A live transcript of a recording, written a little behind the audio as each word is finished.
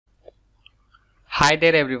Hi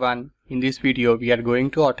there everyone. In this video we are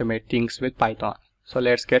going to automate things with Python. So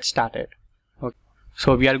let's get started. Okay.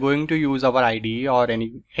 So we are going to use our IDE or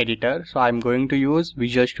any editor. So I'm going to use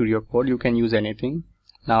Visual Studio Code. You can use anything.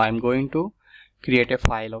 Now I'm going to create a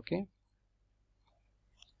file. Okay.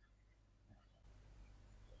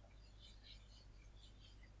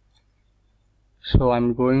 So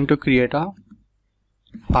I'm going to create a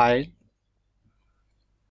file.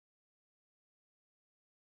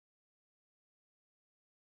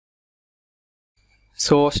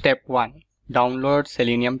 So step 1, download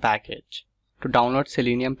Selenium package. To download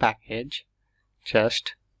Selenium package,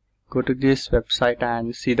 just go to this website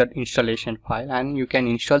and see the installation file, and you can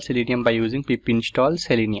install Selenium by using pip install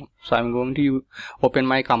Selenium. So I'm going to open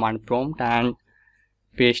my command prompt and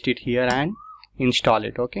paste it here and install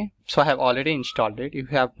it. Okay, so I have already installed it. If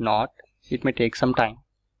you have not, it may take some time.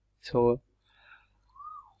 So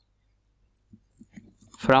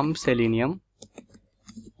from Selenium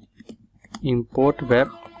import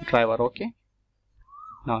WebDriver. Okay,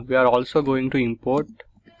 now we are also going to import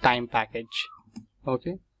time package.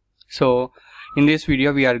 Okay, so in this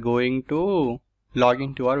video we are going to log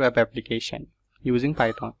into our web application using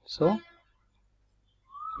Python. So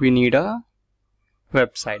we need a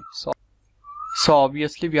website. So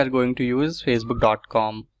obviously we are going to use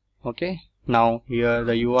facebook.com. Okay, now here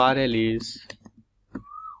the URL is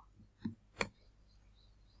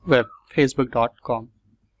facebook.com.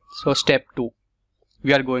 So step 2,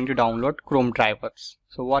 we are going to download Chrome drivers.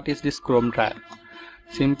 So what is this Chrome driver?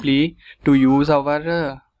 Simply to use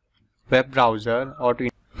our web browser or to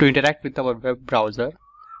interact with our web browser,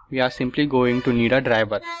 we are simply going to need a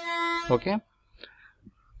driver. Okay,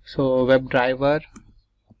 so WebDriver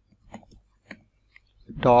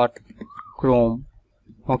dot Chrome.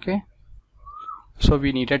 Okay, so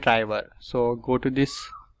we need a driver. So go to this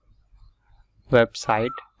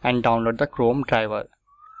website and download the Chrome driver.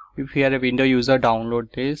 If you are a Windows user,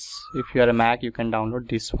 download this. If you are a Mac, you can download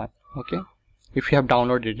this one. Okay, if you have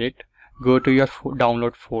downloaded it, go to your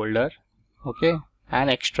download folder. Okay, and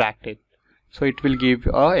extract it. So it will give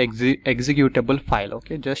a executable file.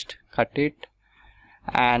 Okay, just cut it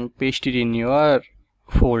and paste it in your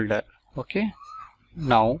folder. Okay,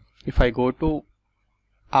 now if I go to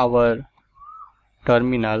our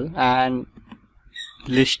terminal and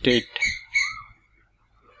list it,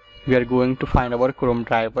 we are going to find our Chrome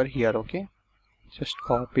driver here. Okay, just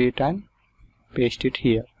copy it and paste it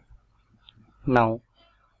here. Now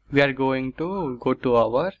we are going to go to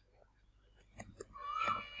our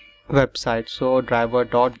website. So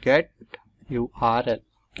driver.get URL.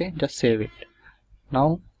 Okay, just save it.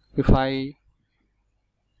 Now if I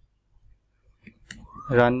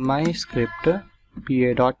run my script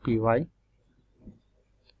pa.py,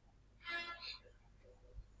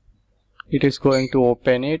 it is going to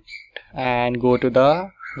open it and go to the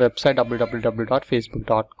website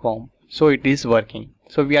www.facebook.com. so it is working.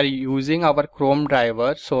 So we are using our Chrome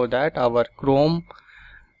driver so that our Chrome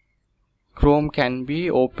can be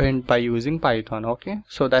opened by using Python. Okay,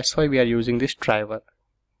 so that's why we are using this driver.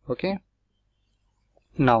 Okay,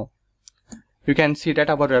 now you can see that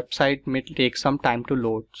our website may take some time to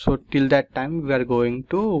load. So till that time we are going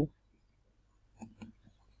to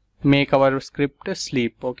make our script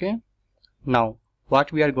sleep. Okay, now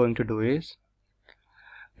what we are going to do is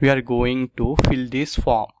we are going to fill this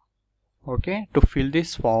form. Okay, to fill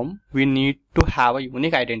this form we need to have a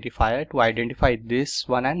unique identifier to identify this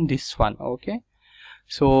one and this one. Okay,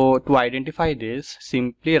 so to identify this,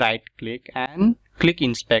 simply right click and click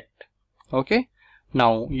inspect. Okay,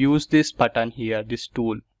 now use this button here, this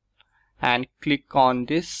tool, and click on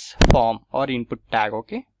this form or input tag.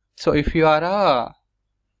 Okay, so if you are a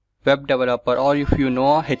web developer or if you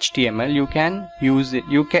know HTML, you can use it.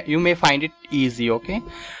 You may find it easy. Okay,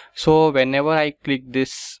 so whenever I click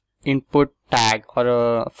this input tag or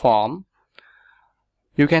a form,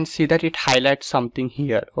 you can see that it highlights something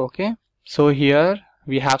here. Okay, so here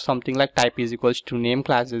we have something like type is equals to name,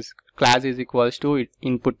 class is equals to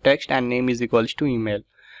input text, and name is equals to email,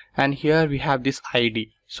 and here we have this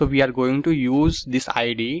ID. So we are going to use this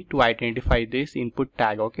ID to identify this input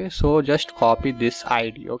tag. Okay, so just copy this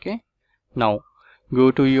ID. Okay, now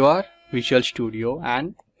go to your Visual Studio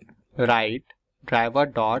and write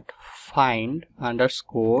driver.find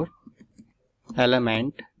underscore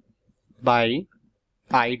element by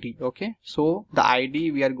ID. Okay, so the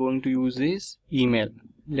ID we are going to use is email.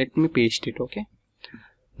 Let me paste it. Okay,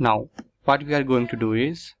 now what we are going to do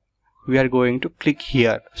is we are going to click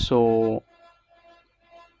here. So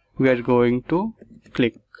we are going to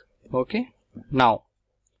click. Okay, now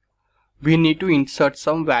we need to insert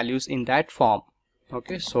some values in that form.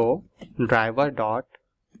 Okay, so driver dot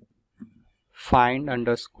find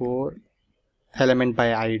underscore element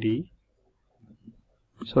by ID.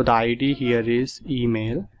 So the ID here is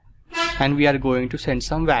email, and we are going to send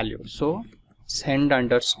some value. So send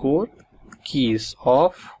underscore keys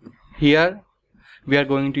of, here we are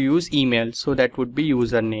going to use email, so that would be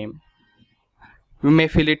username. You may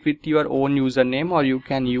fill it with your own username, or you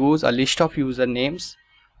can use a list of usernames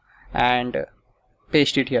and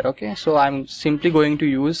paste it here. Okay, so I'm simply going to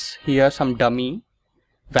use here some dummy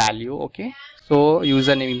value. Okay, so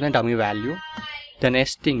username is the dummy value. The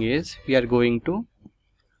next thing is we are going to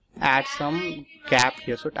add some gap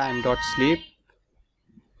here. So time.sleep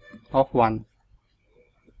of 1.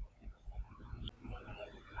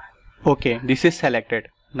 Okay, this is selected.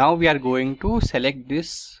 Now we are going to select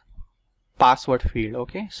this password field.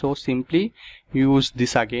 Okay, so simply use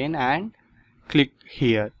this again and click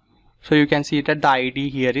here. So you can see that the ID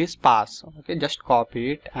here is pass. Okay, just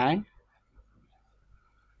copy it and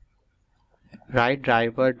write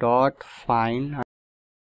driver dot find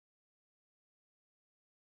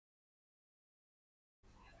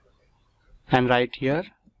and write here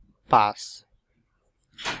pass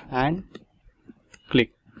and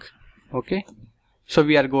click. Okay, so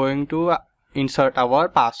we are going to insert our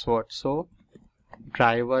password. So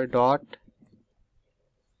driver dot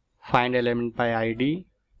find element by ID,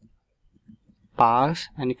 pass,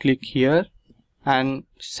 and click here and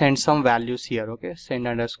send some values here. Okay, send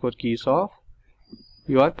underscore keys of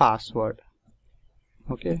your password.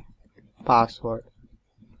 Okay, password.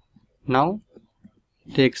 Now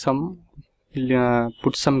take some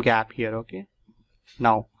put some gap here. Okay,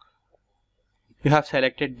 now you have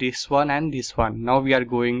selected this one and this one. Now we are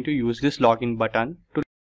going to use this login button to,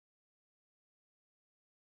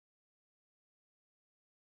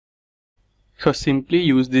 so simply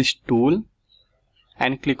use this tool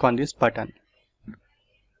and click on this button.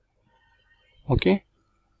 Okay,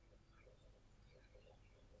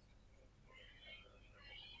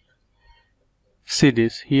 see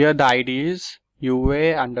this here, the ID is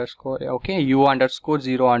UA underscore, okay, U underscore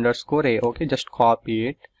 0 underscore A. Okay, just copy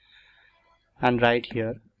it and write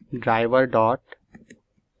here driver dot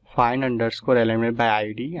find underscore element by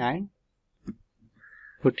ID and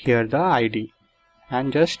put here the ID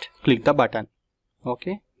and just click the button.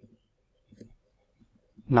 Okay,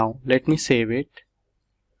 now let me save it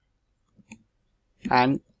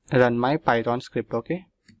and run my Python script. Okay,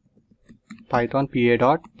 python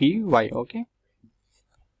pa.py. Okay,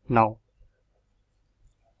 now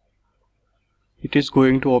it is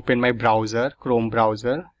going to open my browser, Chrome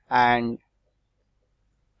browser, and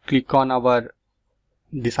click on our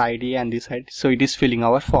this ID and this ID. So it is filling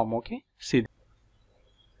our form. Okay, see,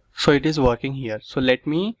 so it is working here. So let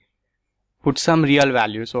me put some real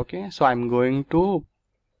values. Okay, so I'm going to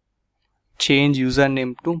change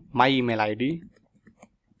username to my email ID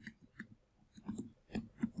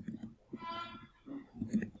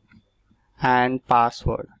and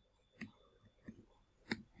password.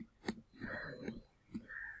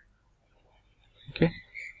 Okay,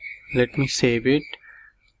 let me save it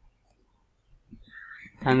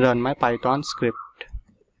and run my Python script.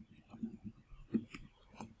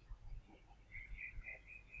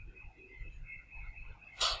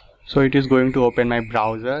 So it is going to open my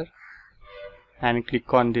browser and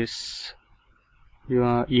click on this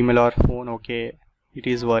email or phone. Okay, it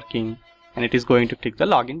is working and it is going to click the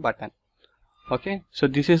login button. Okay, so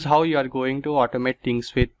this is how you are going to automate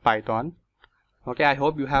things with Python. Okay, I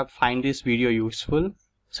hope you have find this video useful.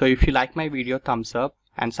 So if you like my video, thumbs up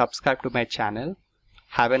and subscribe to my channel.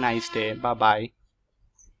 Have a nice day. Bye bye.